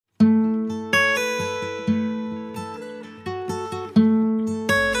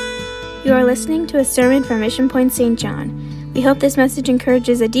You are listening to a sermon from Mission Point St. John. We hope this message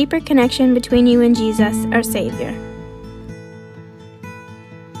encourages a deeper connection between you and Jesus, our Savior.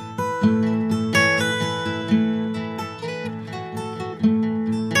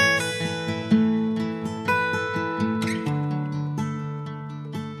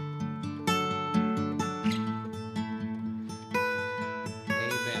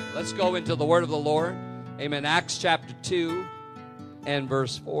 Let's go into the word of the Lord. Amen. Acts chapter 2 and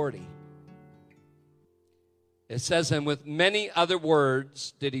verse 40. It says, "And with many other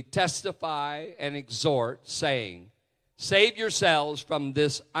words did he testify and exhort, saying, Save yourselves from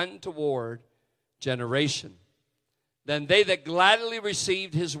this untoward generation. Then they that gladly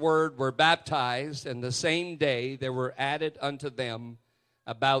received his word were baptized, and the same day there were added unto them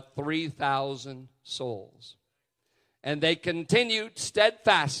about 3,000 souls. And they continued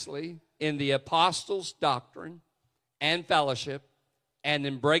steadfastly in the apostles' doctrine and fellowship, and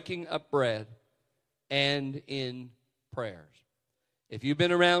in breaking of bread, and in prayers." If you've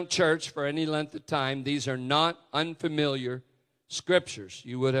been around church for any length of time, these are not unfamiliar scriptures.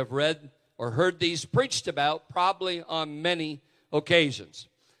 You would have read or heard these preached about probably on many occasions.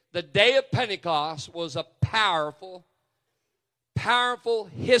 The day of Pentecost was a powerful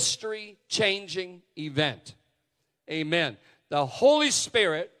history-changing event. Amen. The Holy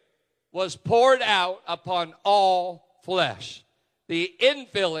Spirit was poured out upon all flesh. The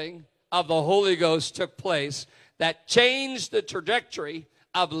infilling of the Holy Ghost took place that changed the trajectory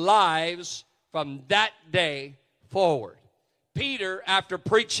of lives from that day forward. Peter, after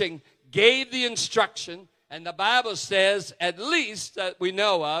preaching, gave the instruction, and the Bible says at least that we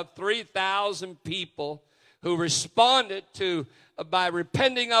know of 3,000 people who responded to by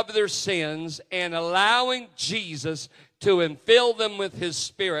repenting of their sins and allowing Jesus to infill them with his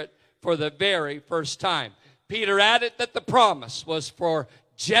Spirit for the very first time. Peter added that the promise was for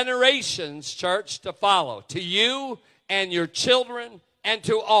generations, church, to follow, to you and your children and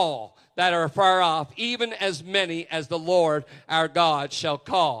to all that are far off, even as many as the Lord our God shall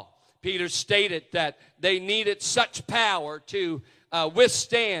call. Peter stated that they needed such power to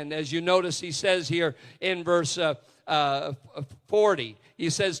withstand, as you notice he says here in verse 40. He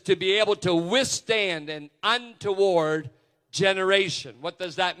says to be able to withstand an untoward generation. What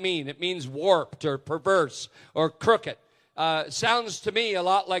does that mean? It means warped or perverse or crooked. Sounds to me a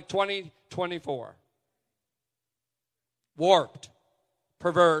lot like 2024. Warped,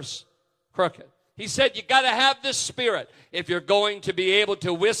 perverse, crooked. He said you got to have this spirit if you're going to be able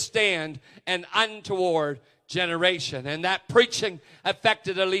to withstand an untoward generation. And that preaching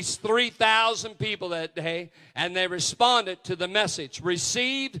affected at least 3,000 people that day, and they responded to the message,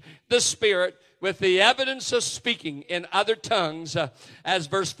 received the Spirit with the evidence of speaking in other tongues. As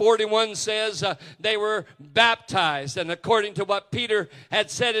verse 41 says, they were baptized. And according to what Peter had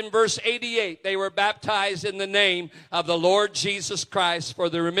said in verse 88, they were baptized in the name of the Lord Jesus Christ for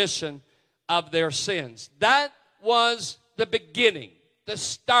the remission of their sins. That was the beginning, the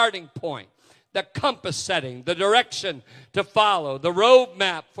starting point, the compass setting, the direction to follow, the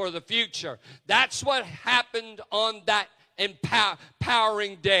roadmap for the future. That's what happened on that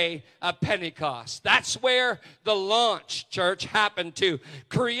empowering day of Pentecost. That's where the launch, church, happened to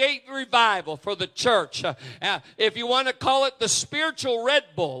create revival for the church. If you want to call it the spiritual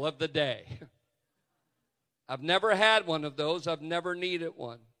Red Bull of the day. I've never had one of those. I've never needed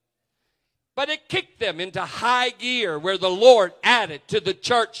one. But it kicked them into high gear where the Lord added to the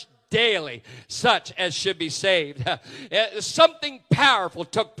church daily such as should be saved. Something powerful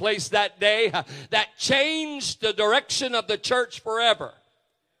took place that day that changed the direction of the church forever.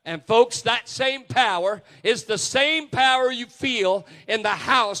 And folks, that same power is the same power you feel in the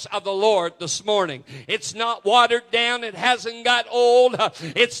house of the Lord this morning. It's not watered down. It hasn't got old.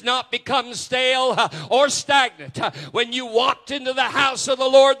 It's not become stale or stagnant. When you walked into the house of the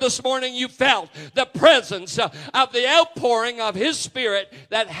Lord this morning, you felt the presence of the outpouring of His Spirit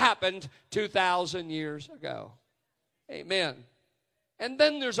that happened 2,000 years ago. Amen. And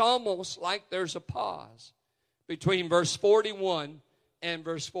then there's almost like there's a pause between verse 41 and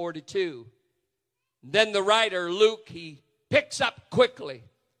verse 42. Then the writer, Luke, he picks up quickly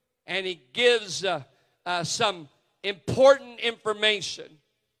and he gives some important information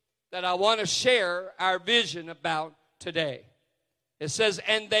that I want to share our vision about today. It says,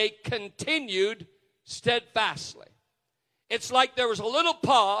 and they continued steadfastly. It's like there was a little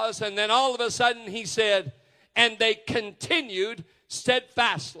pause, and then all of a sudden he said, and they continued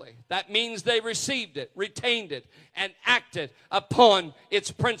steadfastly. That means they received it, retained it, and acted upon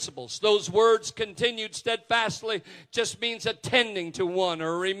its principles. Those words, continued steadfastly, just means attending to one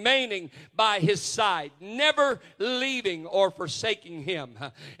or remaining by his side, never leaving or forsaking him.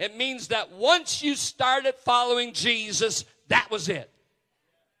 It means that once you started following Jesus, that was it.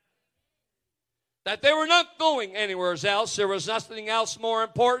 That they were not going anywhere else. There was nothing else more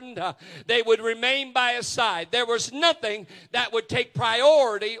important. They would remain by his side. There was nothing that would take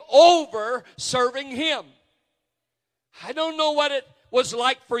priority over serving him. I don't know what it was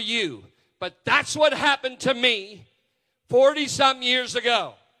like for you, but that's what happened to me 40-some years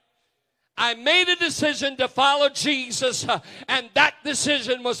ago. I made a decision to follow Jesus, and that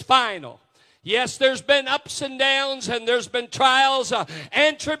decision was final. Yes, there's been ups and downs, and there's been trials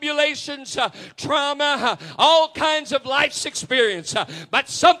and tribulations, trauma, all kinds of life's experience. But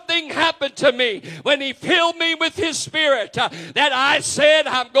something happened to me when he filled me with his Spirit that I said,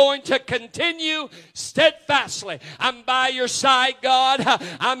 I'm going to continue steadfastly. I'm by your side, God.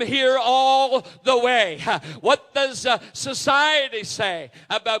 I'm here all the way. What does society say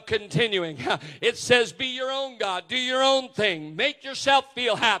about continuing? It says, be your own God. Do your own thing. Make yourself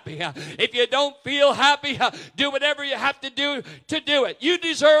feel happy. If you don't feel happy, do whatever you have to do it. You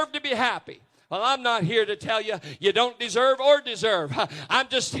deserve to be happy. Well, I'm not here to tell you you don't deserve or deserve. I'm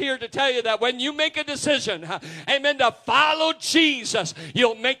just here to tell you that when you make a decision, amen, to follow Jesus,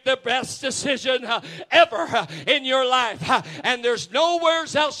 you'll make the best decision ever in your life. And there's nowhere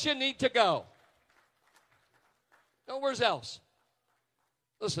else you need to go. Nowhere else.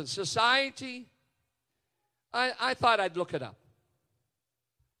 Listen, society, I thought I'd look it up.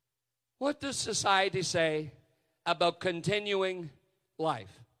 What does society say about continuing life?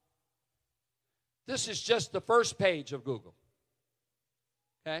 This is just the first page of Google.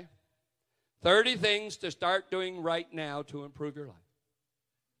 Okay? 30 things to start doing right now to improve your life.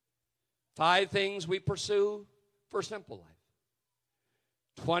 5 things we pursue for simple life.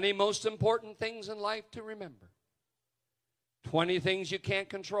 20 most important things in life to remember. 20 things you can't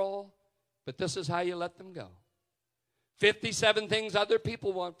control, but this is how you let them go. 57 things other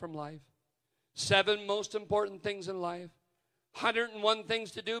people want from life. 7 most important things in life. 101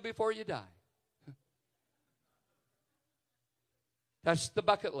 things to do before you die. That's the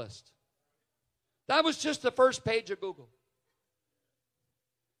bucket list. That was just the first page of Google.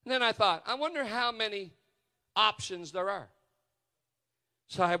 And then I thought, I wonder how many options there are.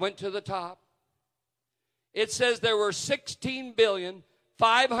 So I went to the top. It says there were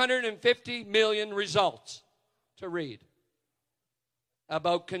 16,550,000,000 results to read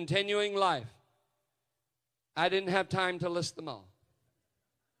about continuing life. I didn't have time to list them all.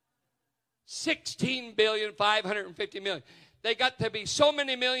 16,550,000,000. They got to be so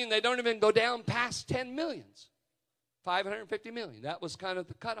many million, they don't even go down past 10 millions. 550 million. That was kind of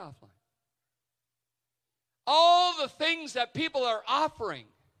the cutoff line. All the things that people are offering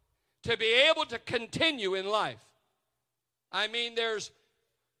to be able to continue in life. I mean, there's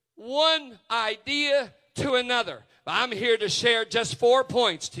one idea to another. I'm here to share just 4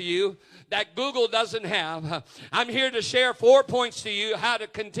 points to you that Google doesn't have. I'm here to share 4 points to you how to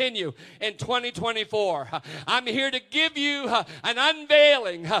continue in 2024. I'm here to give you an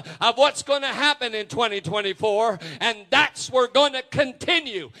unveiling of what's going to happen in 2024, and that's we're going to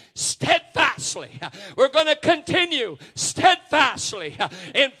continue steadfastly. We're going to continue steadfastly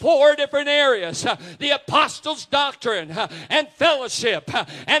in 4 different areas. The apostles' doctrine and fellowship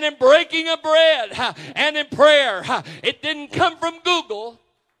and in breaking of bread and in prayer. It didn't come from Google.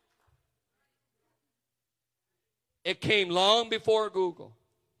 It came long before Google.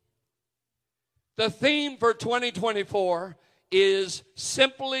 The theme for 2024 is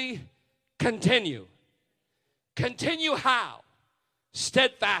simply continue. Continue how?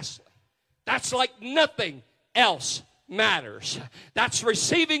 Steadfastly. That's like nothing else matters. That's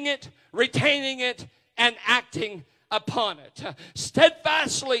receiving it, retaining it, and acting upon it.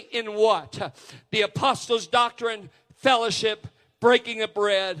 Steadfastly in what? The apostles' doctrine, fellowship, breaking of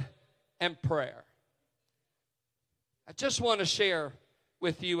bread, and prayer. I just want to share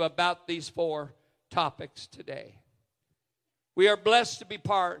with you about these 4 topics today. We are blessed to be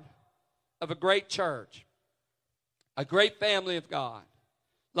part of a great church, a great family of God.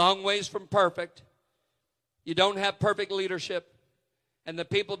 Long ways from perfect. You don't have perfect leadership, and the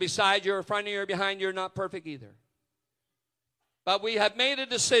people beside you or in front of you or behind you are not perfect either. But we have made a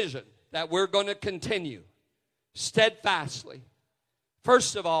decision that we're going to continue steadfastly,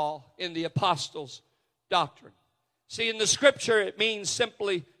 first of all, in the apostles' doctrine. See, in the scripture, it means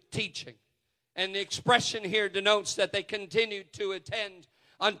simply teaching. And the expression here denotes that they continued to attend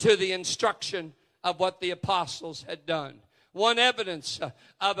unto the instruction of what the apostles had done. One evidence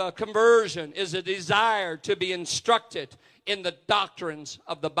of a conversion is a desire to be instructed in the doctrines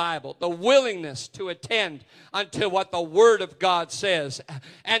of the Bible, the willingness to attend unto what the Word of God says,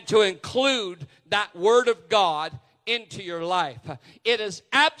 and to include that Word of God into your life. It is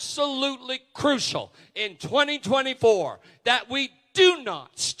absolutely crucial in 2024 that we do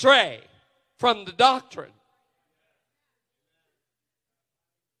not stray from the doctrine.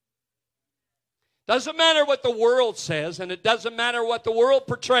 Doesn't matter what the world says, and it doesn't matter what the world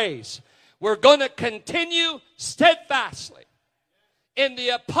portrays. We're going to continue steadfastly in the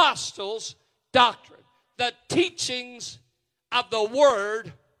apostles' doctrine, the teachings of the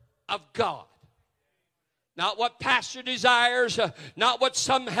Word of God. Not what pastor desires, not what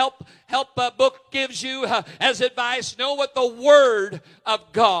some help book gives you as advice. Know what the Word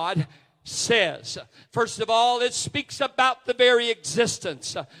of God says. First of all, it speaks about the very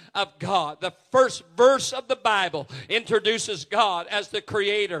existence of God. The first verse of the Bible introduces God as the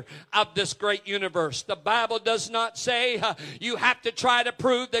creator of this great universe. The Bible does not say you have to try to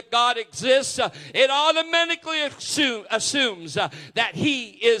prove that God exists. It automatically assumes that He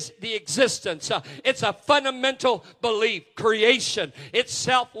is the existence. It's a fundamental belief. Creation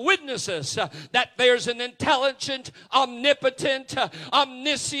itself witnesses that there's an intelligent, omnipotent,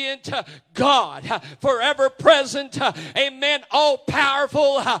 omniscient God, forever present, amen, all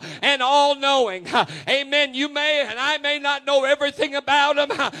powerful and all knowing, amen. You may and I may not know everything about Him,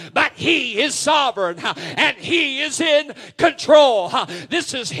 but He is sovereign and He is in control.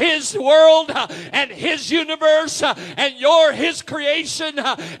 This is His world and His universe, and you're His creation,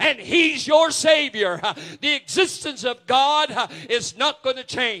 and He's your Savior. The existence of God is not going to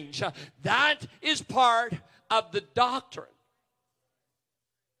change. That is part of the doctrine.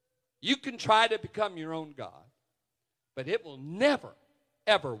 You can try to become your own God, but it will never,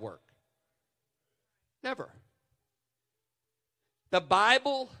 ever work. Never. The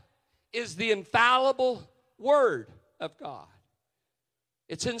Bible is the infallible Word of God.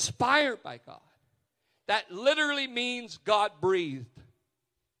 It's inspired by God. That literally means God breathed.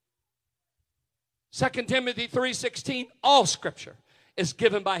 2 Timothy 3:16, all Scripture is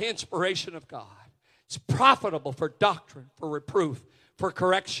given by inspiration of God. It's profitable for doctrine, for reproof, for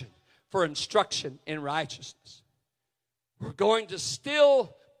correction, for instruction in righteousness. We're going to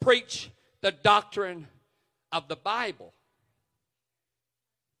still preach the doctrine of the Bible.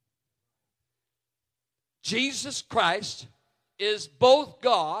 Jesus Christ is both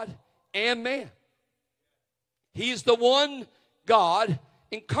God and man. He's the one God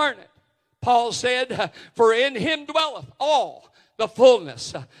incarnate. Paul said, for in Him dwelleth all the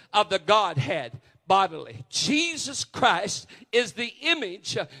fullness of the Godhead bodily. Jesus Christ is the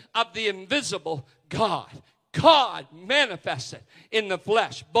image of the invisible God. God manifested in the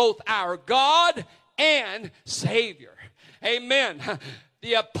flesh, both our God and Savior. Amen.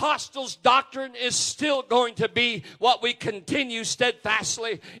 The apostles' doctrine is still going to be what we continue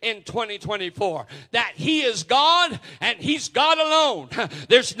steadfastly in 2024. That He is God and He's God alone.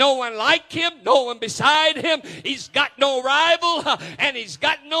 There's no one like Him, no one beside Him. He's got no rival and He's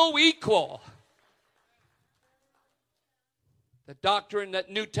got no equal. The doctrine that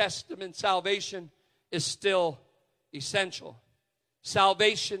New Testament salvation is still essential.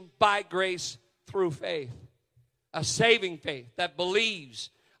 Salvation by grace through faith. A saving faith that believes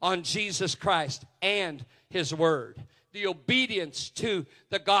on Jesus Christ and His Word. The obedience to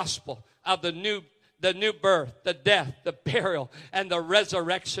the gospel of the new birth, the death, the burial, and the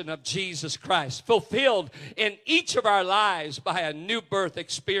resurrection of Jesus Christ, fulfilled in each of our lives by a new birth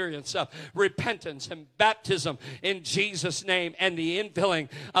experience of repentance and baptism in Jesus' name, and the infilling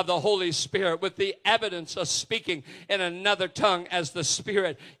of the Holy Spirit with the evidence of speaking in another tongue as the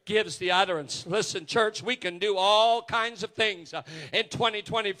Spirit gives the utterance. Listen, church, we can do all kinds of things in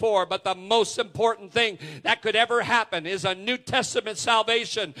 2024, but the most important thing that could ever happen is a New Testament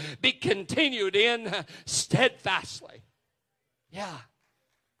salvation be continued in steadfastly. Yeah.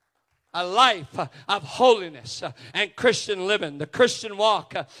 A life of holiness and Christian living. The Christian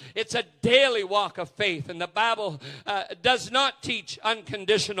walk, it's a daily walk of faith. And the Bible does not teach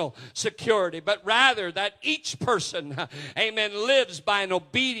unconditional security, but rather that each person, amen, lives by an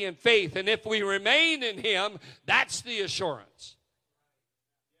obedient faith. And if we remain in Him, that's the assurance.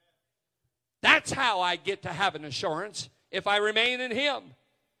 That's how I get to have an assurance, if I remain in Him.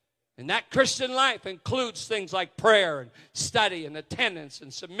 And that Christian life includes things like prayer and study and attendance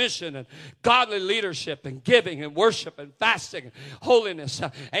and submission and godly leadership and giving and worship and fasting and holiness.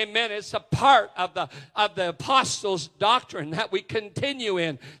 Amen. It's a part of the apostles' doctrine that we continue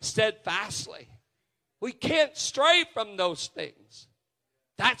in steadfastly. We can't stray from those things.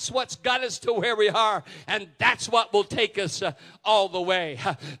 That's what's got us to where we are, and that's what will take us all the way.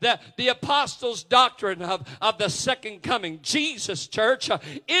 The apostles' doctrine of the second coming. Jesus, church,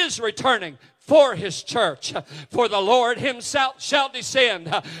 is returning for his church. For the Lord himself shall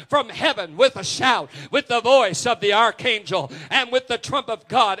descend from heaven with a shout, with the voice of the archangel, and with the trump of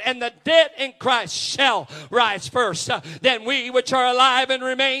God, and the dead in Christ shall rise first. Then we which are alive and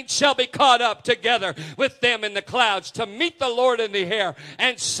remain shall be caught up together with them in the clouds to meet the Lord in the air,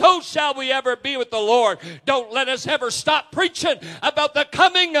 and so shall we ever be with the Lord. Don't let us ever stop preaching about the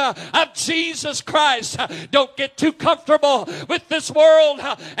coming of Jesus Christ. Don't get too comfortable with this world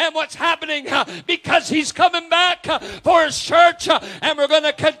and what's happening, because he's coming back for his church, and we're going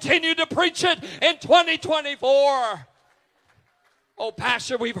to continue to preach it in 2024. Oh,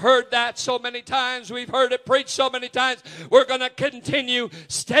 Pastor, we've heard that so many times. We've heard it preached so many times. We're going to continue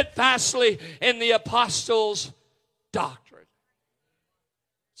steadfastly in the apostles' doctrine.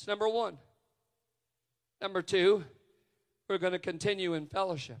 It's number one. Number two, we're going to continue in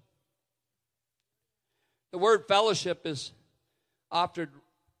fellowship. The word fellowship is often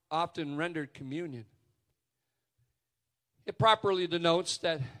rendered communion. It properly denotes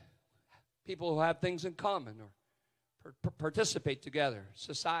that people who have things in common or participate together,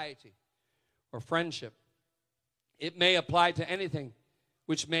 society or friendship. It may apply to anything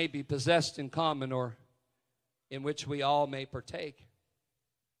which may be possessed in common or in which we all may partake.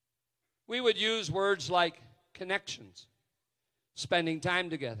 We would use words like connections, spending time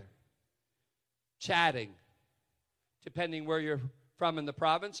together, chatting. Depending where you're from in the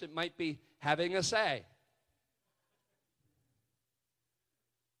province, it might be having a say.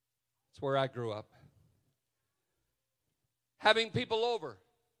 It's where I grew up. Having people over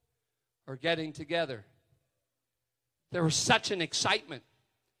or getting together. There was such an excitement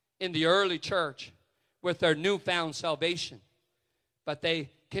in the early church with their newfound salvation, but they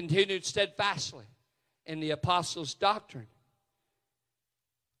continued steadfastly in the apostles' doctrine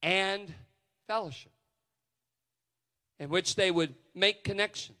and fellowship, in which they would make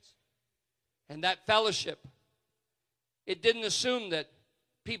connections. And that fellowship, it didn't assume that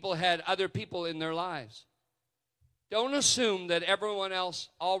people had other people in their lives. Don't assume that everyone else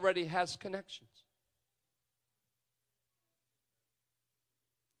already has connections.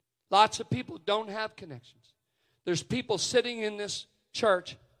 Lots of people don't have connections. There's people sitting in this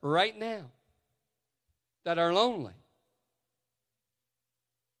church right now that are lonely.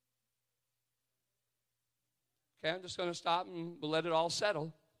 Okay, I'm just going to stop and we'll let it all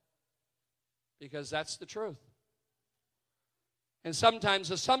settle, because that's the truth. And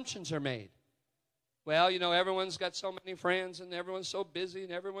sometimes assumptions are made. Well, you know, everyone's got so many friends and everyone's so busy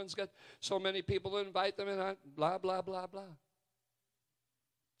and everyone's got so many people to invite them and blah, blah, blah, blah.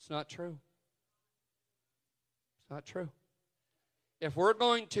 It's not true. It's not true. If we're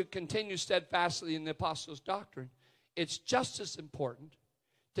going to continue steadfastly in the apostles' doctrine, it's just as important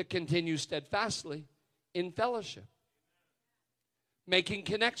to continue steadfastly in fellowship, making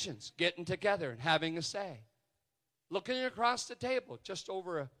connections, getting together and having a say, looking across the table just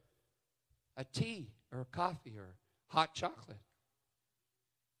over a tea or a coffee or hot chocolate.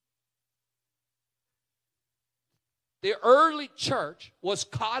 The early church was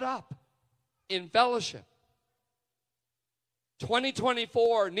caught up in fellowship.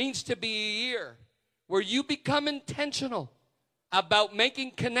 2024 needs to be a year where you become intentional about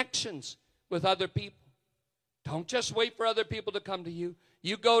making connections with other people. Don't just wait for other people to come to you.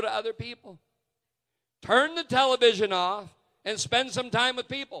 You go to other people. Turn the television off and spend some time with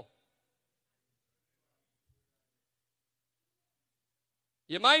people.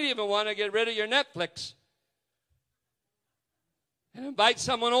 You might even want to get rid of your Netflix and invite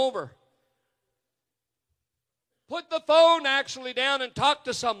someone over. Put the phone actually down and talk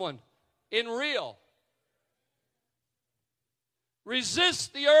to someone in real.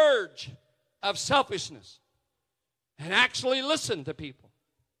 Resist the urge of selfishness and actually listen to people.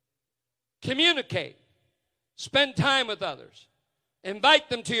 Communicate. Spend time with others. Invite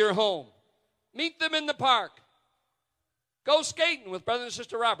them to your home. Meet them in the park. Go skating with Brother and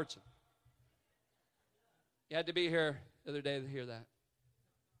Sister Robertson. You had to be here the other day to hear that.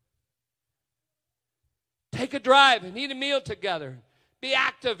 Take a drive and eat a meal together. Be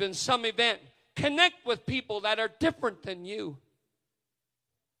active in some event. Connect with people that are different than you.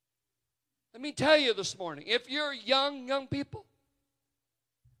 Let me tell you this morning, if you're young people,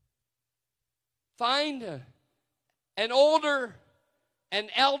 find an elder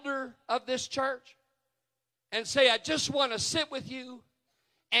of this church and say, I just want to sit with you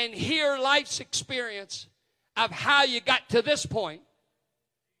and hear life's experience of how you got to this point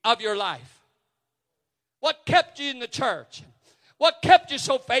of your life. What kept you in the church? What kept you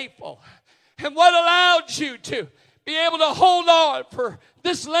so faithful? And what allowed you to be able to hold on for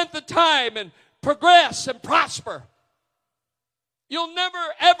this length of time and progress and prosper? You'll never,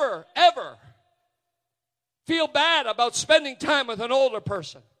 ever, ever feel bad about spending time with an older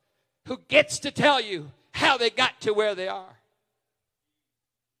person who gets to tell you how they got to where they are.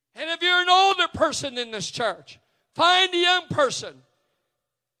 And if you're an older person in this church, find a young person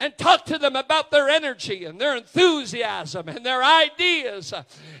and talk to them about their energy and their enthusiasm and their ideas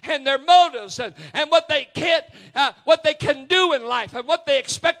and their motives and what they can do in life and what they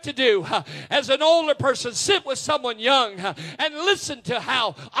expect to do. As an older person, sit with someone young and listen to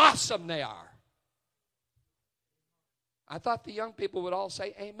how awesome they are. I thought the young people would all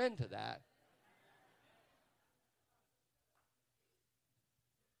say amen to that.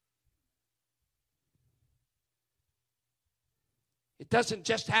 It doesn't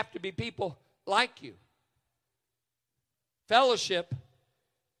just have to be people like you. Fellowship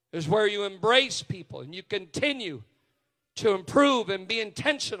is where you embrace people and you continue to improve and be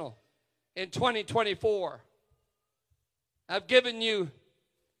intentional in 2024. I've given you,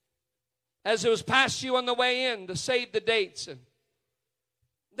 as it was passed you on the way in, to save the dates. And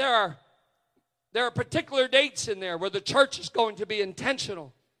there are particular dates in there where the church is going to be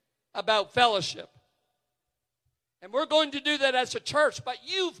intentional about fellowship. And we're going to do that as a church, but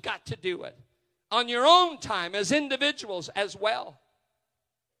you've got to do it on your own time as individuals as well.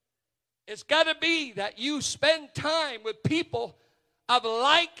 It's got to be that you spend time with people of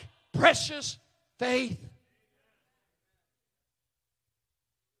like precious faith.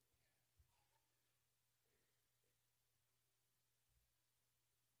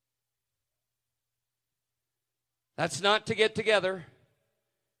 That's not to get together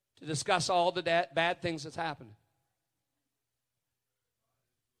to discuss all the bad things that's happened.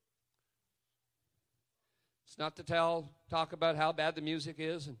 It's not to talk about how bad the music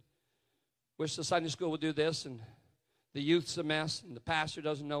is and wish the Sunday school would do this and the youth's a mess and the pastor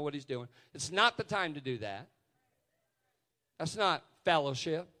doesn't know what he's doing. It's not the time to do that. That's not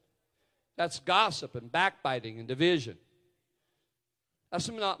fellowship. That's gossip and backbiting and division. That's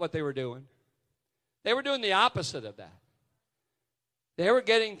not what they were doing. They were doing the opposite of that. They were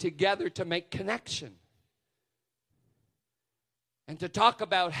getting together to make connection and to talk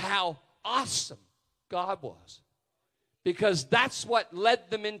about how awesome God was. Because that's what led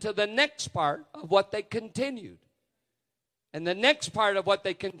them into the next part of what they continued. And the next part of what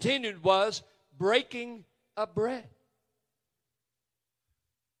they continued was breaking of bread.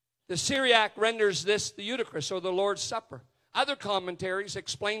 The Syriac renders this the Eucharist, or the Lord's Supper. Other commentaries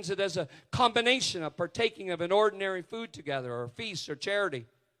explains it as a combination of partaking of an ordinary food together, or a feast, or charity.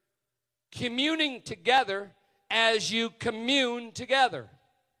 Communing together as you commune together.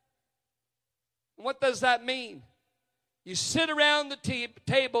 What does that mean? You sit around the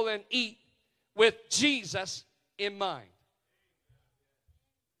table and eat with Jesus in mind.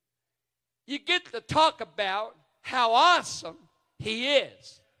 You get to talk about how awesome He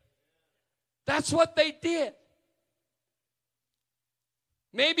is. That's what they did.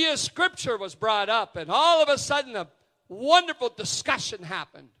 Maybe a scripture was brought up and all of a sudden a wonderful discussion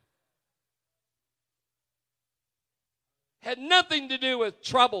happened. Had nothing to do with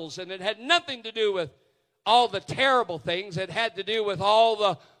troubles, and it had nothing to do with all the terrible things. It had to do with all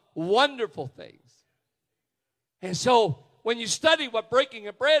the wonderful things. And so when you study what breaking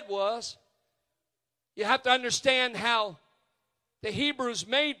of bread was, you have to understand how the Hebrews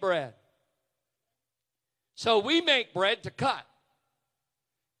made bread. So we make bread to cut.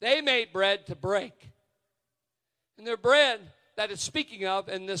 They made bread to break. And their bread that it's speaking of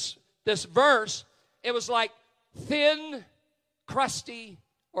in this verse, it was like thin, crusty,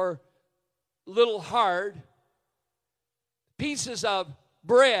 or little hard pieces of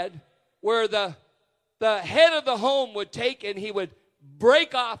bread where the head of the home would take and he would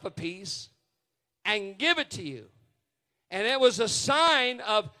break off a piece and give it to you. And it was a sign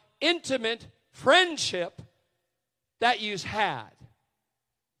of intimate friendship that you had.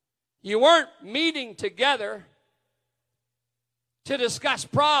 You weren't meeting together to discuss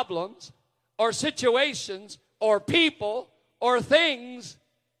problems or situations or people or things.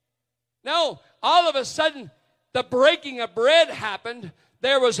 No, all of a sudden, the breaking of bread happened.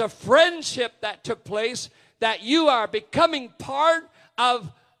 There was a friendship that took place, that you are becoming part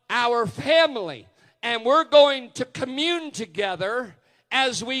of our family. And we're going to commune together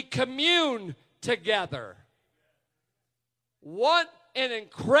as we commune together. What an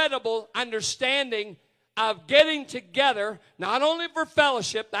incredible understanding of getting together, not only for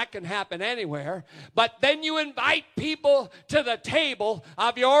fellowship, that can happen anywhere, but then you invite people to the table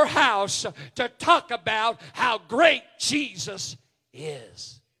of your house to talk about how great Jesus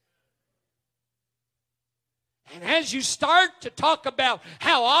is. And as you start to talk about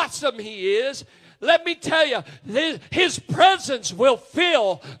how awesome He is, let me tell you, His presence will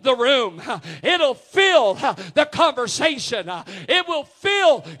fill the room. It'll fill the conversation. It will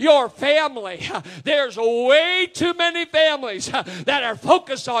fill your family. There's way too many families that are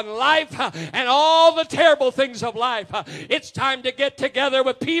focused on life and all the terrible things of life. It's time to get together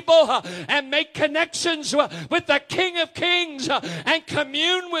with people and make connections with the King of Kings and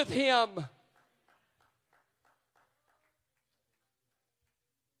commune with Him.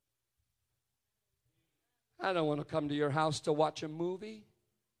 I don't want to come to your house to watch a movie.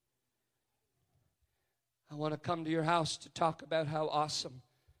 I want to come to your house to talk about how awesome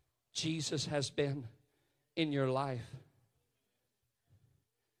Jesus has been in your life.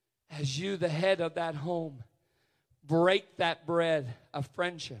 As you, the head of that home, break that bread of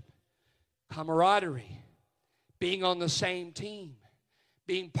friendship, camaraderie, being on the same team,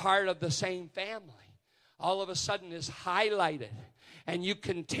 being part of the same family, all of a sudden is highlighted. And you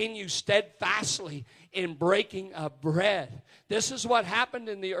continue steadfastly in breaking of bread. This is what happened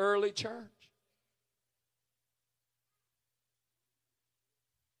in the early church.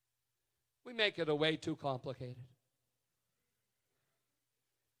 We make it a way too complicated.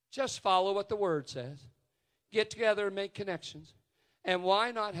 Just follow what the Word says. Get together and make connections. And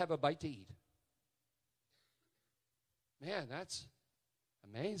why not have a bite to eat? Man, that's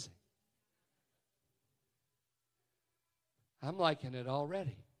amazing. I'm liking it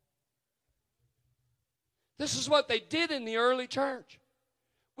already. This is what they did in the early church.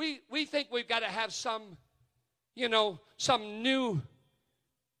 We think we've got to have some new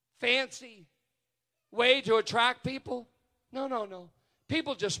fancy way to attract people. No.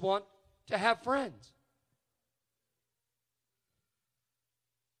 People just want to have friends.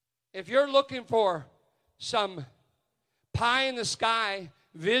 If you're looking for some pie in the sky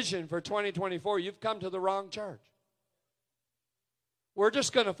vision for 2024, you've come to the wrong church. We're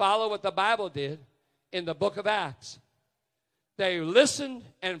just going to follow what the Bible did in the book of Acts. They listened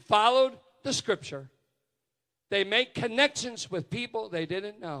and followed the Scripture. They made connections with people they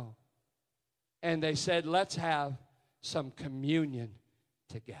didn't know. And they said, let's have some communion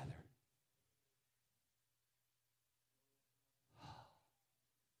together.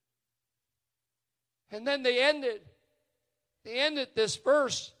 And then they ended this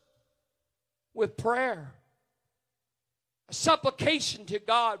verse with prayer. A supplication to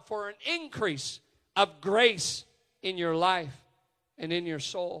God for an increase of grace in your life and in your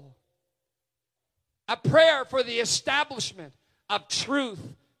soul. A prayer for the establishment of truth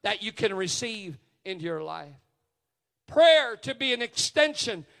that you can receive into your life. Prayer to be an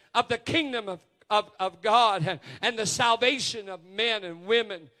extension of the kingdom of God and the salvation of men and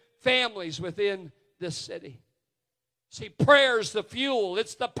women, families within this city. See, prayer is the fuel,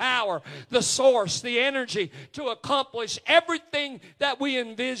 it's the power, the source, the energy to accomplish everything that we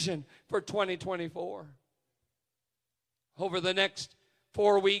envision for 2024. Over the next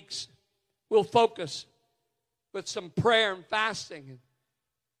 4 weeks, we'll focus with some prayer and fasting.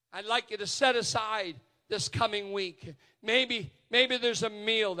 I'd like you to set aside this coming week. Maybe there's a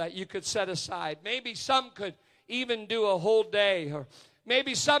meal that you could set aside. Maybe some could even do a whole day, or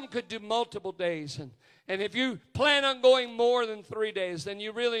maybe some could do multiple days. And if you plan on going more than 3 days, then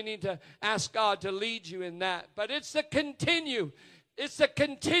you really need to ask God to lead you in that. But it's the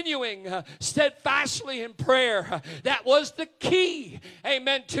continuing steadfastly in prayer that was the key,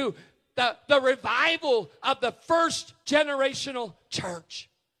 amen, to the revival of the first generational church.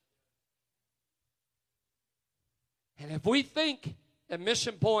 And if we think that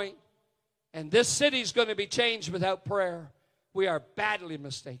Mission Point and this city is going to be changed without prayer, we are badly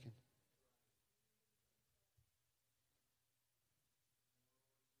mistaken.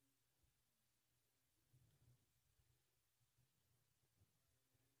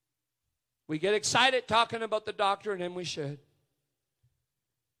 We get excited talking about the doctrine, and we should.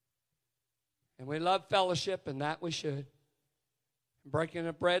 And we love fellowship, and that we should. Breaking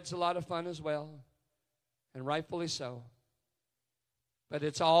of bread's a lot of fun as well, and rightfully so. But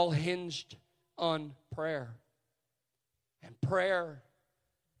it's all hinged on prayer. And prayer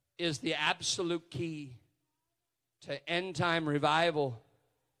is the absolute key to end-time revival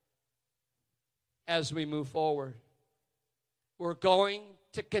as we move forward. We're going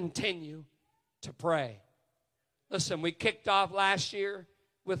to continue to pray. Listen, we kicked off last year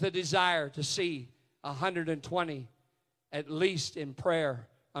with a desire to see 120 at least in prayer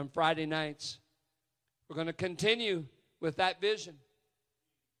on Friday nights. We're going to continue with that vision.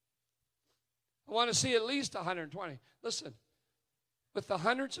 I want to see at least 120. Listen, with the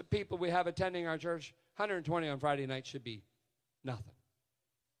hundreds of people we have attending our church, 120 on Friday night should be nothing.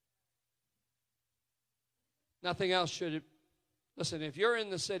 Nothing else should it. Listen, if you're in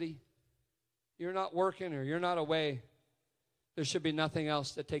the city, you're not working or you're not away, there should be nothing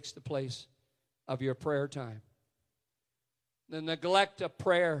else that takes the place of your prayer time. The neglect of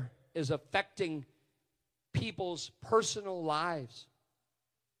prayer is affecting people's personal lives.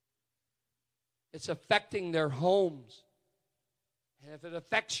 It's affecting their homes. And if it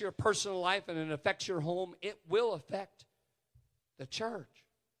affects your personal life and it affects your home, it will affect the church.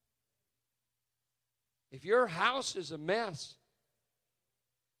 If your house is a mess,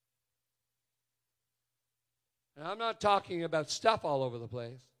 and I'm not talking about stuff all over the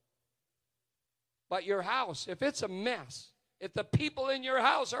place, but your house, if it's a mess, if the people in your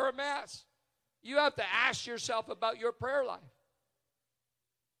house are a mess, you have to ask yourself about your prayer life.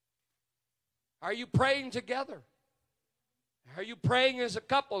 Are you praying together? Are you praying as a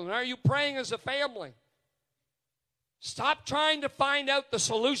couple? And are you praying as a family? Stop trying to find out the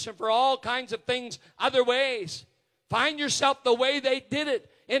solution for all kinds of things other ways. Find yourself the way they did it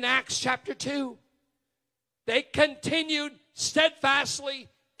in Acts chapter 2. They continued steadfastly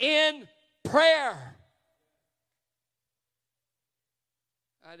in prayer.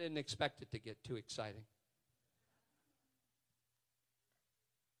 I didn't expect it to get too exciting.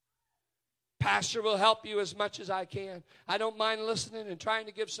 Pastor will help you as much as I can. I don't mind listening and trying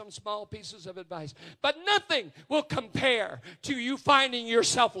to give some small pieces of advice. But nothing will compare to you finding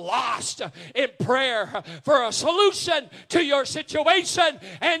yourself lost in prayer for a solution to your situation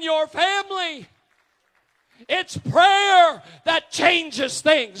and your family. It's prayer that changes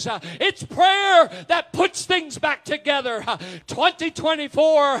things. It's prayer that puts things back together.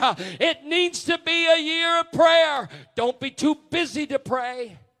 2024, it needs to be a year of prayer. Don't be too busy to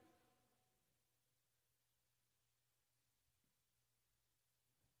pray.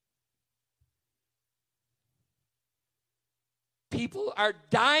 People are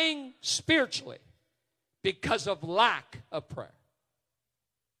dying spiritually because of lack of prayer.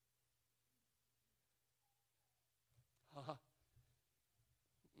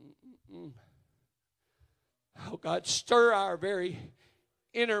 Oh, God, stir our very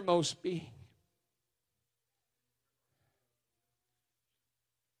innermost being.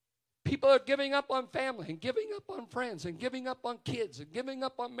 People are giving up on family and giving up on friends and giving up on kids and giving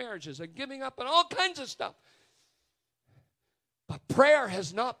up on marriages and giving up on all kinds of stuff. But prayer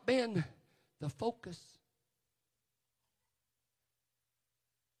has not been the focus.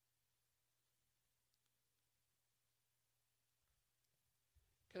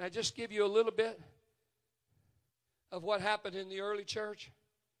 Can I just give you a little bit of what happened in the early church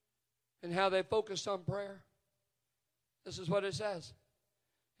and how they focused on prayer? This is what it says.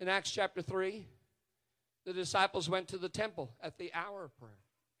 In Acts chapter 3, the disciples went to the temple at the hour of prayer.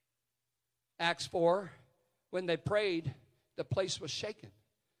 Acts 4, when they prayed, the place was shaken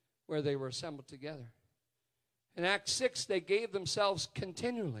where they were assembled together. In Acts 6, they gave themselves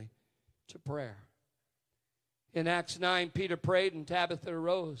continually to prayer. In Acts 9, Peter prayed and Tabitha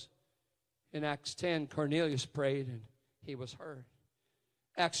arose. In Acts 10, Cornelius prayed and he was heard.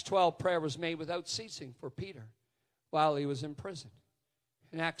 Acts 12, prayer was made without ceasing for Peter while he was in prison.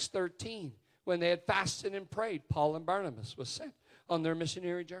 In Acts 13, when they had fasted and prayed, Paul and Barnabas was sent on their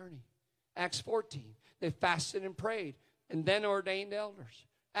missionary journey. Acts 14, they fasted and prayed and then ordained elders.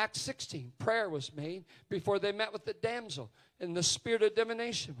 Acts 16, prayer was made before they met with the damsel, and the spirit of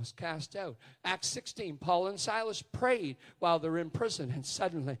divination was cast out. Acts 16, Paul and Silas prayed while they were in prison, and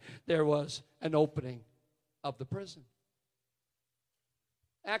suddenly there was an opening of the prison.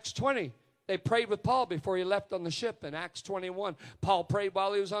 Acts 20, they prayed with Paul before he left on the ship. In Acts 21, Paul prayed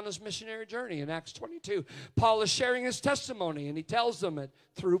while he was on his missionary journey. In Acts 22, Paul is sharing his testimony, and he tells them it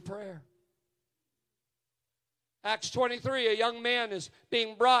through prayer. Acts 23, a young man is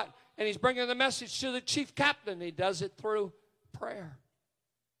being brought, and he's bringing the message to the chief captain. He does it through prayer.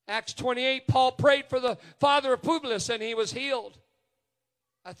 Acts 28, Paul prayed for the father of Publius, and he was healed.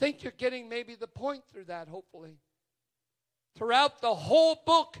 I think you're getting maybe the point through that, hopefully. Throughout the whole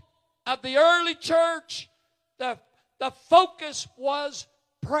book of the early church, the focus was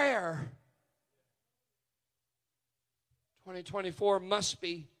prayer. 2024 must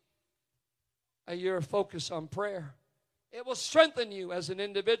be a year of focus on prayer. It will strengthen you as an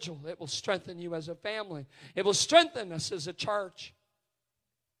individual. It will strengthen you as a family. It will strengthen us as a church.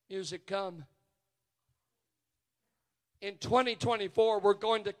 Music, come. In 2024, we're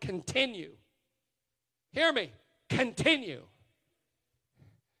going to continue. Hear me. Continue.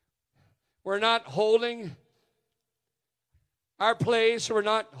 We're not holding our place. We're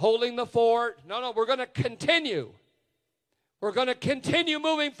not holding the fort. No, we're going to continue. We're going to continue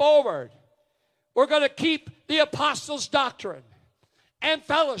moving forward. We're going to keep the apostles' doctrine. and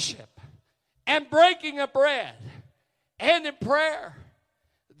fellowship and breaking of bread and in prayer.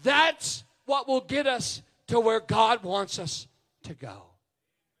 That's what will get us to where God wants us to go.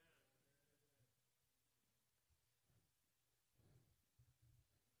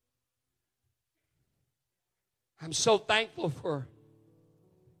 I'm so thankful for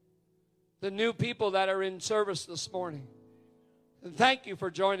the new people that are in service this morning. And thank you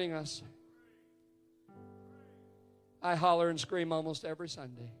for joining us. I holler and scream almost every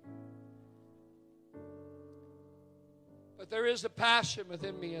Sunday. But there is a passion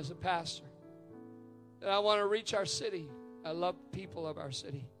within me as a pastor that I want to reach our city. I love people of our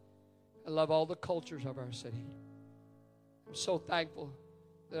city. I love all the cultures of our city. I'm so thankful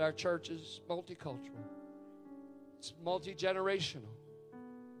that our church is multicultural. It's multi-generational.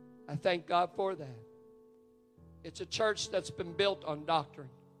 I thank God for that. It's a church that's been built on doctrine.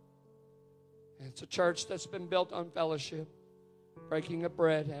 It's a church that's been built on fellowship, breaking of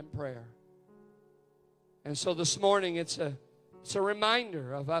bread, and prayer. And so this morning, it's a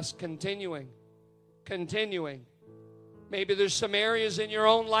reminder of us continuing. Maybe there's some areas in your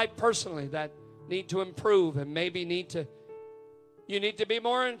own life personally that need to improve, and maybe you need to be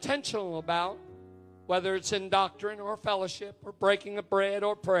more intentional about, whether it's in doctrine or fellowship or breaking of bread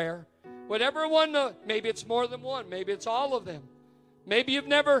or prayer. Whatever one, maybe it's more than one. Maybe it's all of them. Maybe you've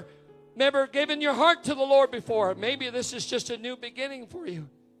never given your heart to the Lord before. Maybe this is just a new beginning for you.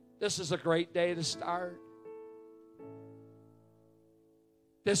 This is a great day to start.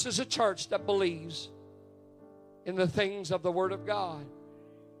 This is a church that believes in the things of the Word of God.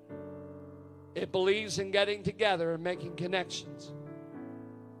 It believes in getting together and making connections.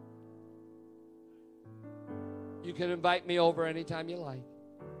 You can invite me over anytime you like.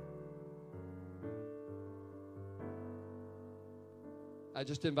 I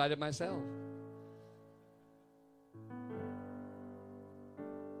just invited myself.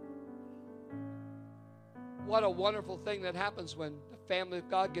 What a wonderful thing that happens when the family of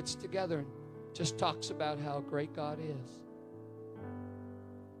God gets together and just talks about how great God is.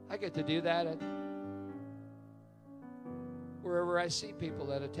 I get to do that at wherever I see people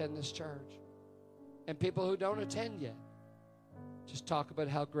that attend this church. And people who don't attend yet, just talk about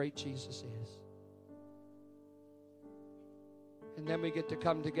how great Jesus is. And then we get to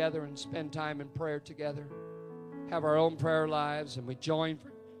come together and spend time in prayer together, have our own prayer lives, and we join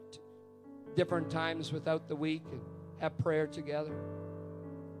for different times without the week and have prayer together.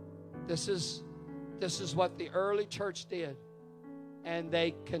 This is what the early church did, and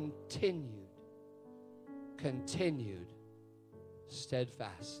they continued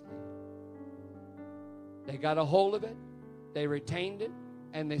steadfastly. They got a hold of it, they retained it,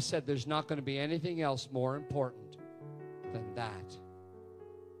 and they said there's not going to be anything else more important than that.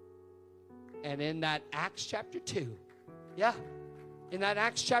 And in that Acts chapter 2, in that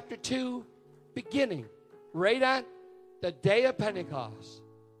Acts chapter 2 beginning, right at the day of Pentecost,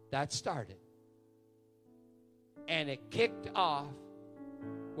 that started. And it kicked off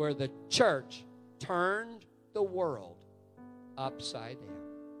where the church turned the world upside down.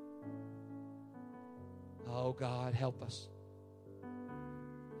 Oh, God, help us.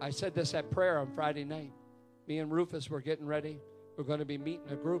 I said this at prayer on Friday night. Me and Rufus were getting ready. We're going to be meeting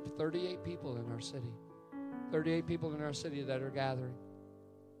a group of 38 people in our city. 38 people in our city that are gathering.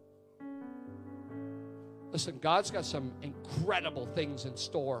 Listen, God's got some incredible things in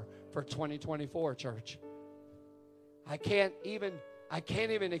store for 2024, church. I can't even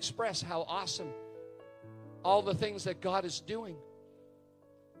express how awesome all the things that God is doing.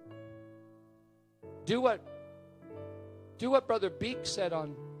 Do what Brother Beek said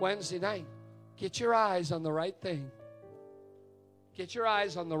on Wednesday night. Get your eyes on the right thing. Get your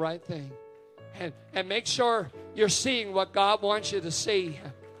eyes on the right thing. And make sure you're seeing what God wants you to see.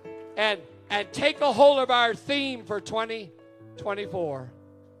 And take a hold of our theme for 2024.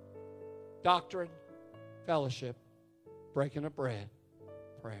 Doctrine, fellowship, breaking of bread,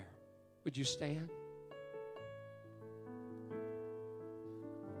 prayer. Would you stand?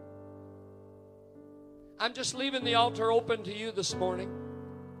 I'm just leaving the altar open to you this morning.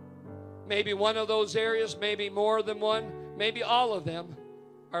 Maybe one of those areas, maybe more than one, maybe all of them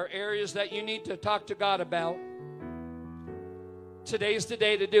are areas that you need to talk to God about. Today's the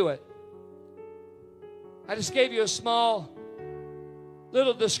day to do it. I just gave you a small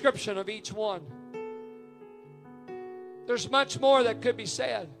little description of each one. There's much more that could be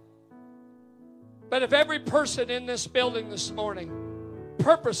said. But if every person in this building this morning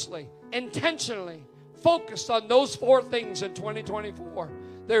purposely, intentionally focused on those 4 things in 2024,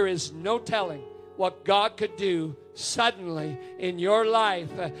 there is no telling what God could do suddenly in your life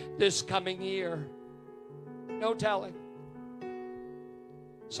this coming year. No telling.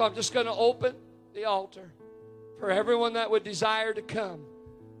 So I'm just going to open the altar for everyone that would desire to come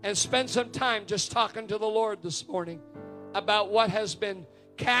and spend some time just talking to the Lord this morning about what has been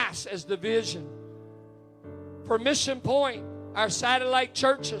cast as the vision for Mission Point, our satellite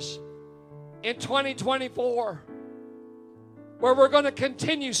churches in 2024, where we're going to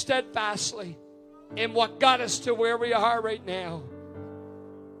continue steadfastly in what got us to where we are right now.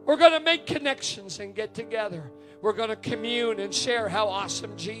 We're going to make connections and get together. We're going to commune and share how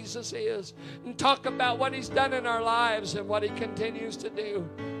awesome Jesus is and talk about what He's done in our lives and what He continues to do.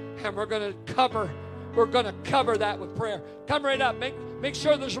 And we're going to cover that with prayer. Come right up. Make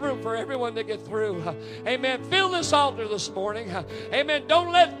sure there's room for everyone to get through. Amen. Fill this altar this morning. Amen.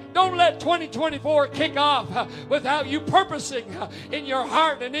 Don't let 2024 kick off without you purposing in your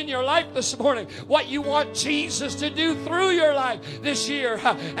heart and in your life this morning what you want Jesus to do through your life this year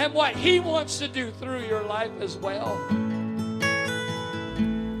and what He wants to do through your life as well.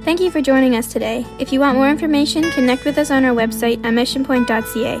 Thank you for joining us today. If you want more information, connect with us on our website at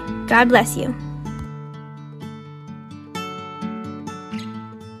missionpoint.ca. God bless you.